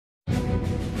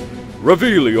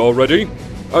Reveal you're ready.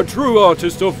 A true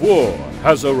artist of war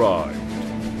has arrived.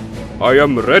 I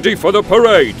am ready for the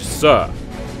parade, sir.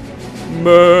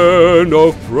 Men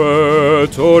of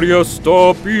Praetoria,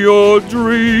 stop your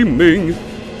dreaming.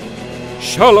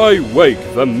 Shall I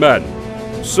wake the men?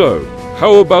 So,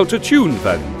 how about a tune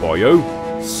then, boyo?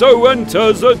 So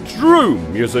enters a true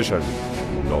musician.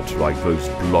 Not like those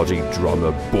bloody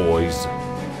drummer boys.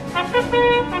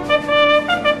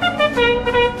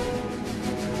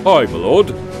 Aye, my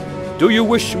lord. Do you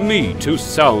wish me to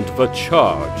sound the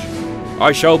charge?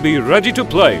 I shall be ready to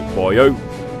play, boyo.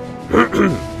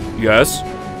 Yes.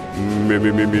 Me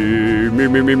me me me me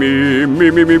me me me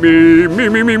me me me me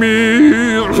me me me.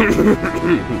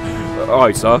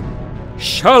 Aye, sir.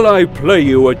 Shall I play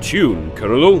you a tune,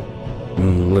 Colonel?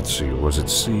 Let's see, was it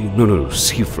C? No,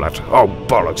 C flat. Oh,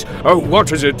 bollocks. Oh,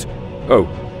 what is it? Oh,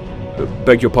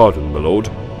 beg your pardon, my lord.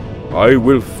 I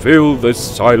will fill this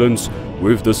silence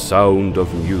with the sound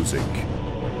of music.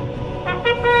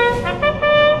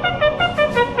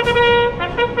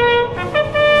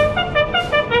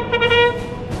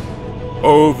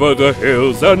 Over the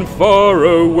hills and far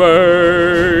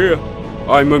away.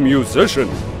 I'm a musician,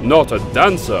 not a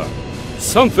dancer.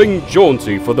 Something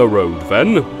jaunty for the road,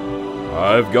 then.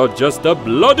 I've got just a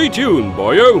bloody tune,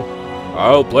 boyo.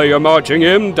 I'll play a marching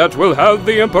hymn that will have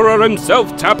the Emperor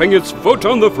himself tapping his foot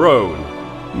on the throne.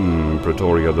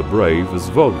 Praetoria the Brave is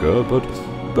vulgar, but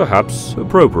perhaps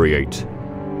appropriate.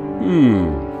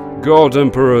 God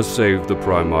Emperor save the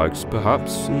Primarchs,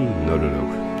 perhaps? No.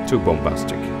 Too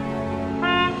bombastic.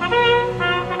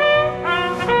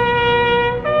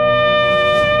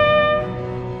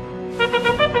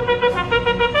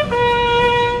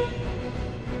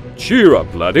 Cheer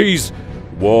up, laddies.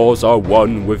 Wars are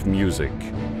won with music,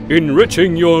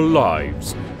 enriching your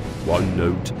lives, one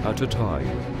note at a time.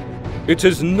 It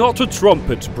is not a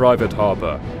trumpet, Private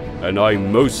Harper, and I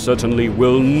most certainly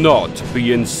will not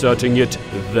be inserting it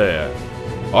there.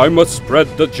 I must spread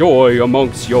the joy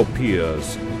amongst your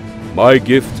peers. My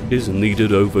gift is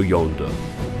needed over yonder.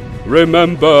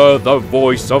 Remember the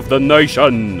voice of the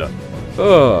nation!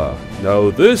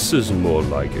 Now this is more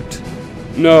like it.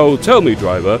 Now tell me,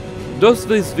 driver, does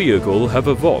this vehicle have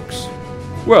a Vox?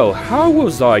 Well, how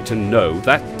was I to know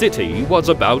that ditty was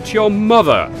about your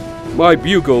mother? My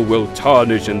bugle will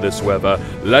tarnish in this weather.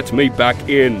 Let me back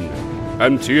in.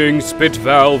 Emptying spit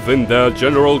valve in their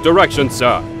general direction,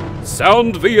 sir.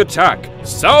 Sound the attack!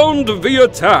 Sound the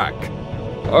attack!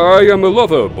 I am a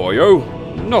lover, boyo,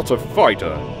 not a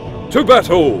fighter. To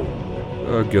battle!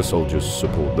 I guess I'll just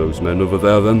support those men over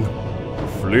there, then.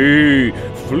 Flee!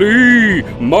 Flee!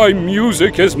 My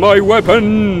music is my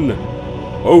weapon!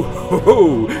 Oh ho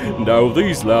ho! Now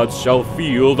these lads shall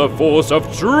feel the force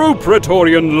of true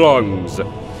Praetorian lungs!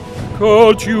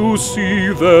 Can't you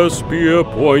see their spear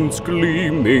points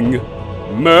gleaming?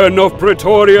 Men of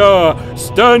Praetoria,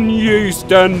 stand ye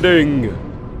standing!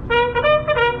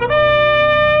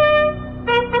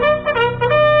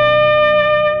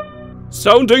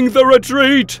 Sounding the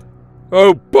retreat!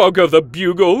 Oh, bugger the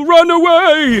bugle, run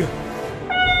away!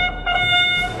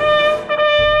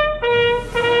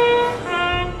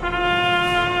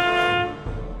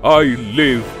 I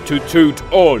live to toot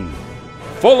on.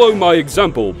 Follow my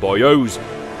example, boyos.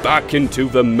 Back into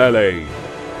the melee.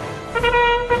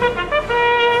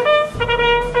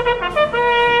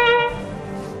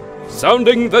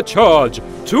 Sounding the charge.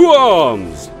 To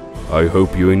arms! I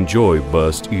hope you enjoy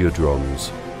burst eardrums.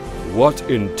 What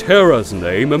in terror's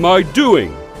name am I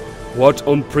doing? What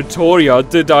on Praetoria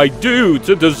did I do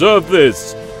to deserve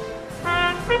this?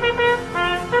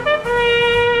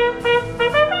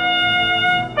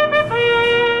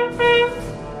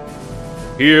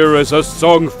 Here is a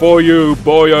song for you,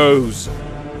 boyos.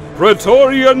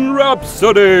 Praetorian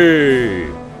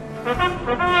Rhapsody!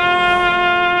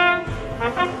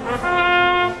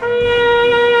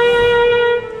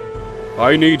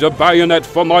 I need a bayonet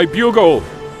for my bugle.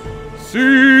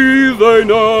 See, they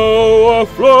now are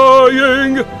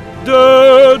flying,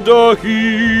 dead are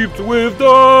heaped with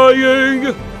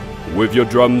dying. With your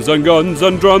drums and guns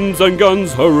and drums and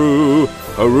guns, hurroo,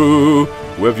 hurroo.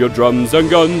 With your drums and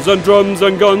guns and drums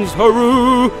and guns,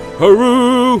 hurroo,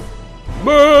 hurroo.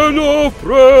 Men of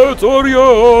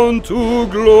Praetoria unto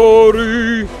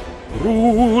glory,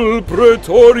 rule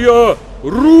Praetoria,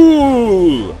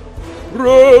 rule.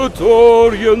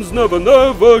 Praetorians never,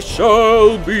 never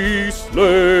shall be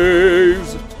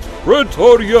slaves.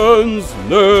 Praetorians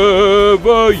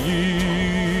never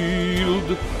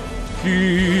yield.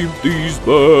 Keep these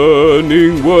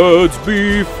burning words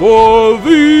before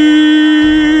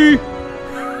thee.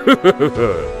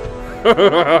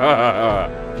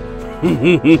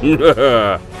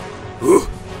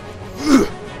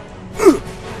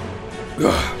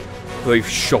 They've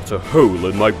shot a hole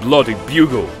in my bloody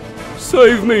bugle.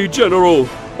 Save me, General!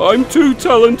 I'm too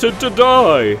talented to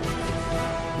die!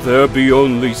 There be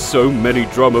only so many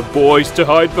drummer boys to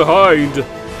hide behind.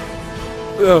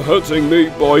 They're hurting me,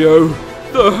 boyo.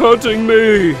 They're hurting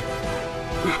me!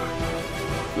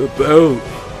 The bell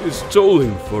is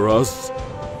tolling for us.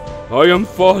 I am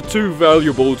far too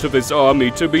valuable to this army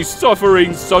to be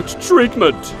suffering such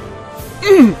treatment.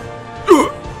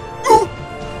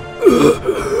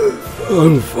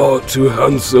 I'm far too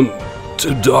handsome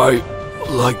to die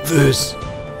like this.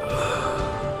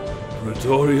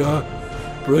 Pretoria,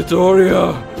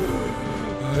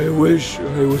 I wish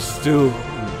I was still in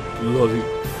bloody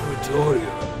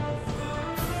Pretoria.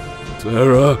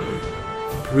 Terra,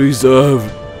 preserve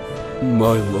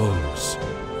my lungs.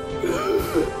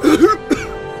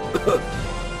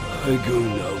 I go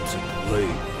now to play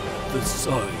the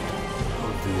side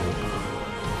of the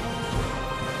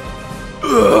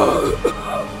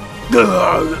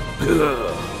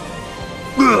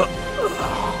Emperor.